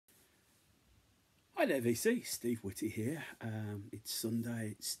Hi there VC, Steve Whitty here. It's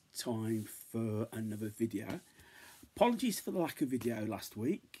Sunday, it's time for another video. Apologies for the lack of video last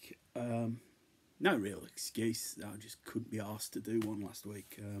week. No real excuse, I just couldn't be asked to do one last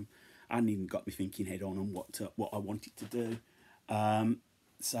week. I hadn't even got me thinking head on what I wanted to do.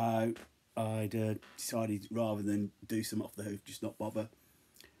 So I'd decided rather than do some off the hoof, just not bother.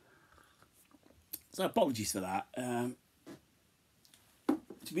 So apologies for that.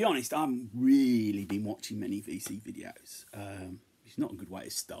 To be honest, I haven't really been watching many VC videos. It's not a good way to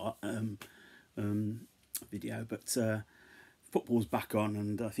start a video, but football's back on,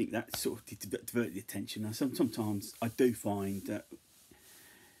 and I think that sort of diverted the attention. And sometimes I do find that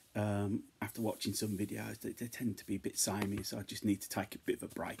after watching some videos, they tend to be a bit samey, so I just need to take a bit of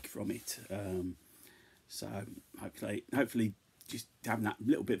a break from it. So hopefully just having that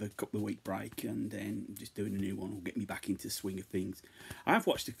little bit of a couple of week break and then just doing a new one will get me back into the swing of things. I have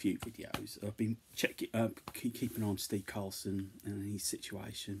watched a few videos. I've been keeping on Steve Carlson and his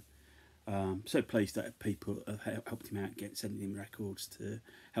situation. So pleased that people have helped him out, sending him records to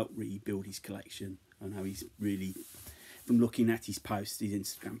help rebuild his collection. I know he's really, from looking at his posts, his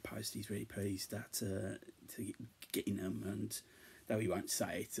Instagram post, he's really pleased that to getting them. And though he won't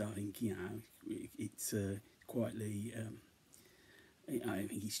say it, I think it's quietly. I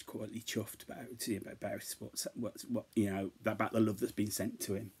think he's quietly chuffed about about the love that's been sent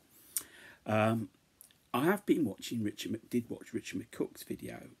to him. I have been watching did watch Richard McCook's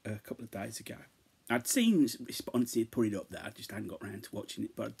video a couple of days ago. I'd seen responses, he'd put it up there, I just hadn't got around to watching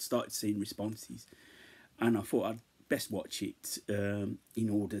it, but I'd started seeing responses, and I thought I'd best watch it in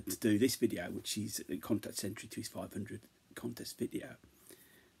order to do this video, which is a contest entry to his 500 contest video.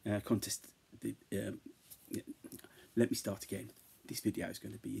 Let me start again. This video is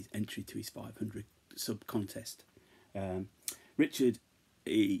going to be his entry to his 500 sub contest. Richard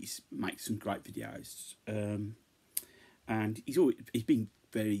makes some great videos, and he's been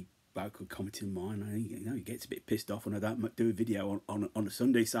very vocal commenting on mine. He gets a bit pissed off when I don't do a video on a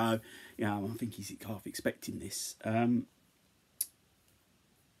Sunday. So I think he's half expecting this. The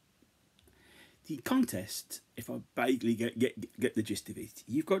contest, if I vaguely get the gist of it,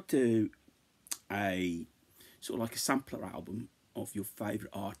 you've got to a sort of like a sampler album of your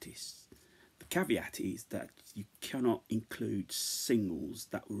favourite artists. The caveat is that you cannot include singles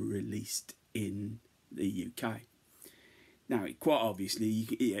that were released in the UK. Now, quite obviously,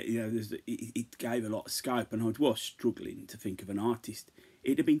 it gave a lot of scope, and I was struggling to think of an artist.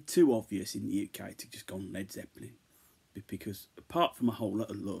 It'd have been too obvious in the UK to just go on Led Zeppelin, because apart from A Whole Lot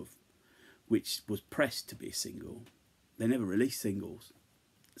of Love, which was pressed to be a single, they never released singles.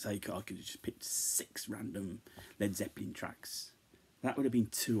 So I could have just picked 6 random Led Zeppelin tracks. That would have been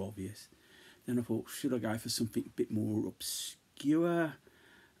too obvious. Then I thought, should I go for something a bit more obscure?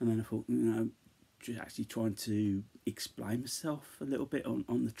 And then I thought, just actually trying to explain myself a little bit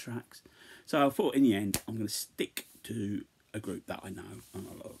on the tracks. So I thought, in the end, I'm going to stick to a group that I know and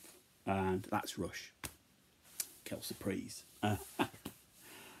I love, and that's Rush. Quelle surprise.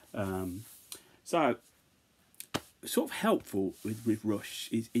 So, sort of helpful with Rush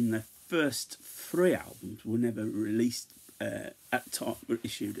is in the first 3 albums were never released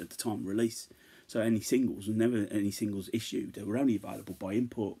issued at the time of release. So any singles were never any singles issued. They were only available by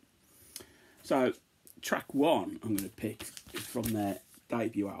import. So track 1 I'm going to pick from their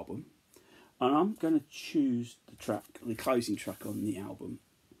debut album, and I'm going to choose the closing track on the album,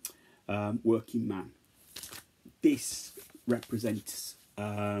 Working Man. This represents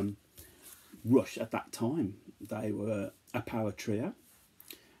Rush at that time. They were a power trio,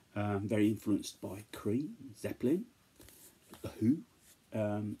 very influenced by Cream, Zeppelin, The Who,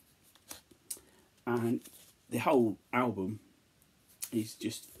 and the whole album is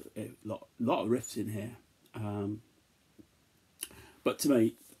just a lot of riffs in here. But to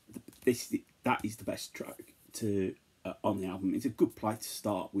me, that is the best track on the album. It's a good place to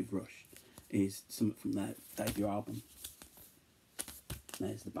start with Rush. Is something from their debut album.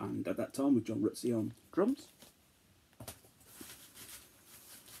 There's the band at that time with John Rutsey on drums.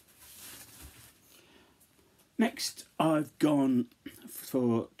 Next, I've gone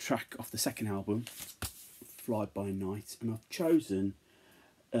for a track off the second album, Fly By Night, and I've chosen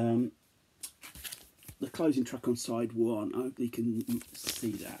the closing track on side 1. I hope you can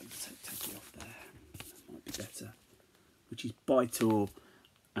see that. Take it off there. That might be better. Which is Bytor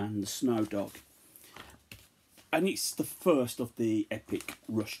and the Snow Dog. And it's the first of the epic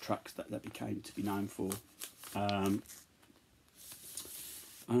Rush tracks that they became to be known for. And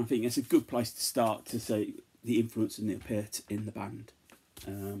I think it's a good place to start to say the influence and the appear in the band.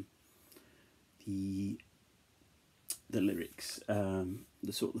 The lyrics,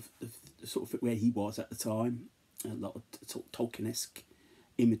 the sort of sort of where he was at the time. A lot of sort of Tolkien-esque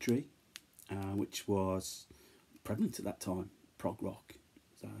imagery, which was prevalent at that time, prog rock.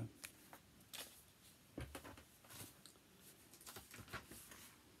 So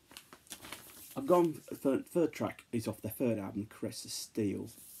I've gone for the third track is off their third album, Caress of Steel.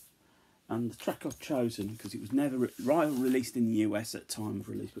 And the track I've chosen, because it was never released in the US at time of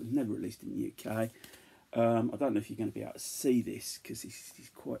release, but it was never released in the UK. I don't know if you're going to be able to see this, because it's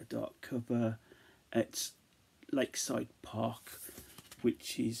quite a dark cover. It's Lakeside Park,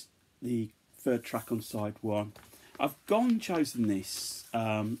 which is the third track on side one. I've chosen this.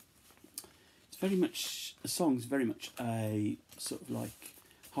 It's very much, the song's very much a sort of like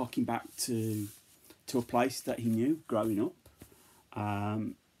harking back to a place that he knew growing up.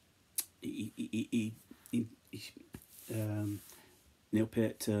 Neil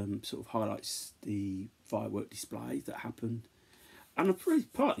Peart sort of highlights the firework displays that happened, and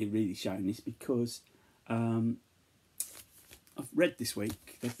I've partly really shown this because I've read this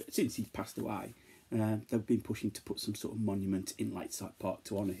week, since he passed away, they've been pushing to put some sort of monument in Lakeside Park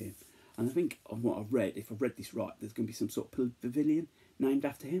to honour him, and I think on what I've read, if I've read this right, there's going to be some sort of pavilion named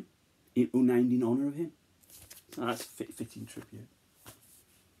after him, or named in honour of him. So that's a fitting tribute.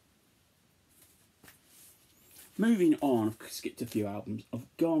 Moving on, I've skipped a few albums. I've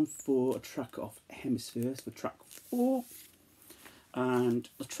gone for a track off Hemispheres for track 4. And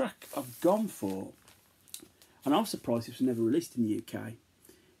the track I've gone for, and I was surprised it was never released in the UK,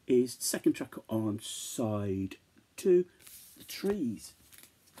 is the second track on side 2, The Trees.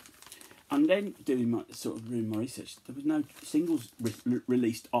 And then doing my research, there was no singles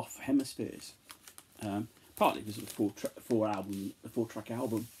released off Hemispheres. Partly because it was a 4-track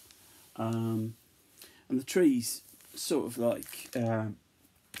album. And The Trees sort of like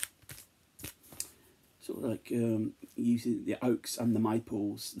using the oaks and the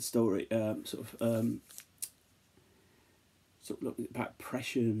maples, the story sort of about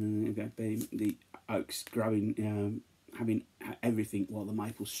oppression and being the oaks growing, having everything while the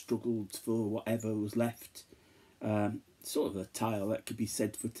maples struggled for whatever was left. Sort of a tale that could be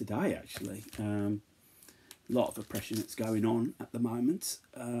said for today, actually. A lot of oppression that's going on at the moment.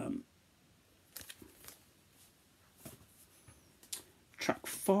 Track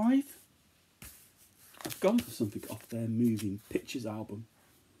 5, I've gone for something off their Moving Pictures album,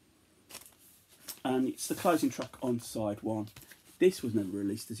 and it's the closing track on side 1. This was never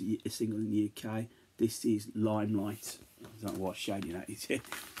released as a single in the UK. This is Limelight. I don't know what shading that is. You're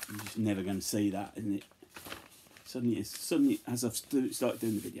just never going to see that, isn't it? Suddenly, as I've started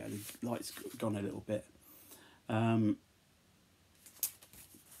doing the video, the light's gone a little bit. The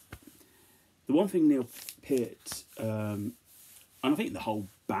one thing Neil Peart, and I think the whole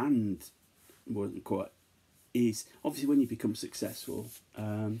band wasn't quite, is obviously when you become successful,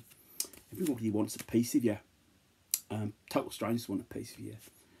 everybody wants a piece of you. Total strangers want a piece of you.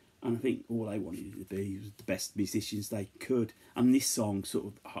 And I think all they wanted to be was the best musicians they could. And this song sort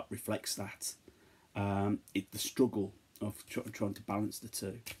of reflects that. The struggle of trying to balance the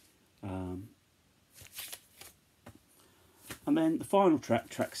two. And then the final track,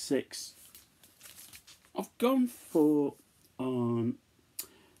 track 6, I've gone for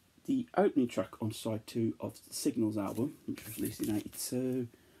the opening track on side 2 of the Signals album, which was released in '82,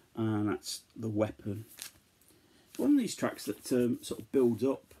 and that's The Weapon. One of these tracks that sort of builds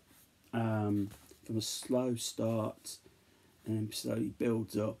up from a slow start and slowly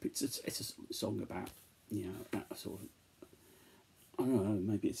builds up. It's a song about, you know, that sort of, I don't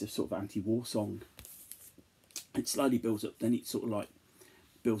know, maybe it's a sort of anti-war song. It slowly builds up, then it sort of like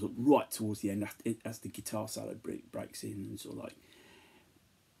builds up right towards the end as the guitar solo breaks in, and sort of like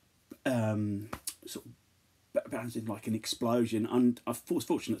bouncing like an explosion. And I was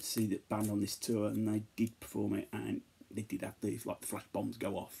fortunate to see that band on this tour, and they did perform it, and they did have these like the flash bombs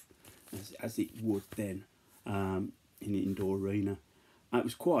go off as it would then in the indoor arena. And it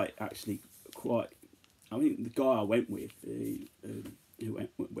was quite. I think the guy I went with, who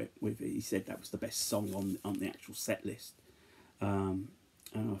went with, he said that was the best song on the actual set list. And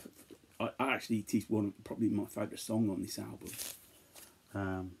I actually, it is probably my favourite song on this album.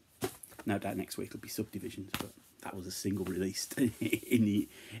 No doubt next week will be Subdivisions, but that was a single released in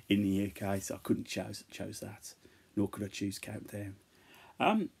the UK, so I couldn't chose that, nor could I choose Countdown.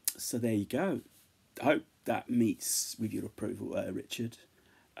 So there you go. I hope that meets with your approval, Richard.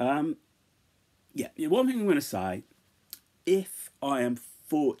 Yeah, one thing I'm going to say, if I am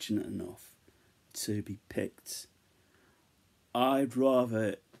fortunate enough to be picked, I'd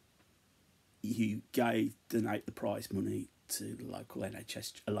rather you donate the prize money to the local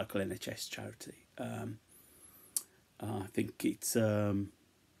NHS charity. I think it's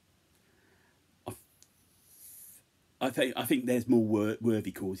I think there's more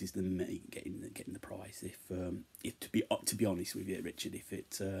worthy causes than me getting the prize. If to be honest with you, Richard,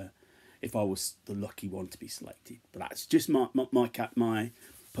 if I was the lucky one to be selected, but that's just my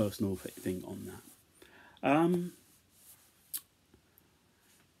personal thing on that.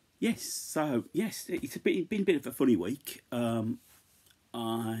 Yes, so yes, it's been a bit of a funny week.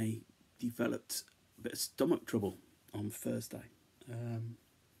 I developed a bit of stomach trouble on Thursday.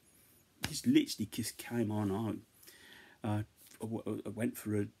 Just came on. I went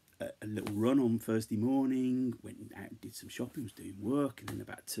for a little run on Thursday morning, went out and did some shopping, was doing work, and then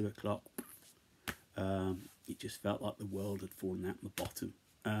about 2 o'clock, it just felt like the world had fallen out my bottom.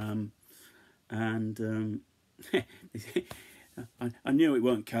 I knew it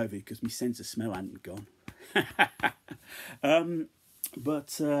weren't COVID because my sense of smell hadn't gone.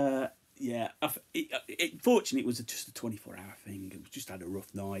 Fortunately, it was just a 24-hour thing. It was just had a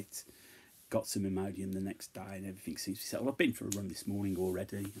rough night. Got some Imodium the next day, and everything seems to be settled. I've been for a run this morning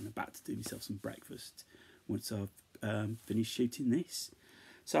already, and about to do myself some breakfast once I've finished shooting this.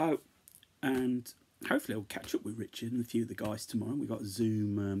 So, and hopefully I'll catch up with Richard and a few of the guys tomorrow. We've got a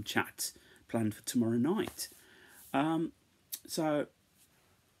Zoom chat planned for tomorrow night. So,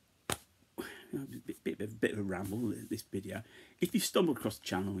 a bit of a ramble, this video. If you stumble across the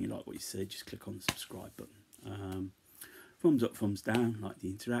channel and you like what you see, just click on the subscribe button. Thumbs up, thumbs down, like the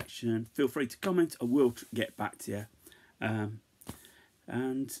interaction. Feel free to comment. I will get back to you.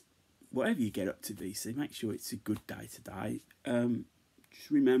 And whatever you get up to, VC, make sure it's a good day today. Just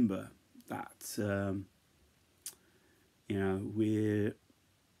remember that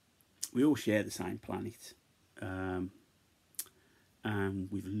we all share the same planet, and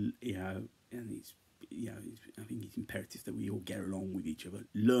it's I think it's imperative that we all get along with each other,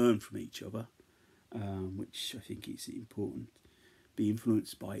 learn from each other. Which I think is important. Be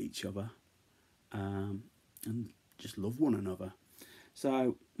influenced by each other, and just love one another.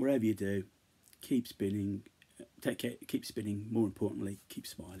 So wherever you do, keep spinning. Take care. Keep spinning. More importantly, keep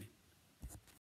smiling.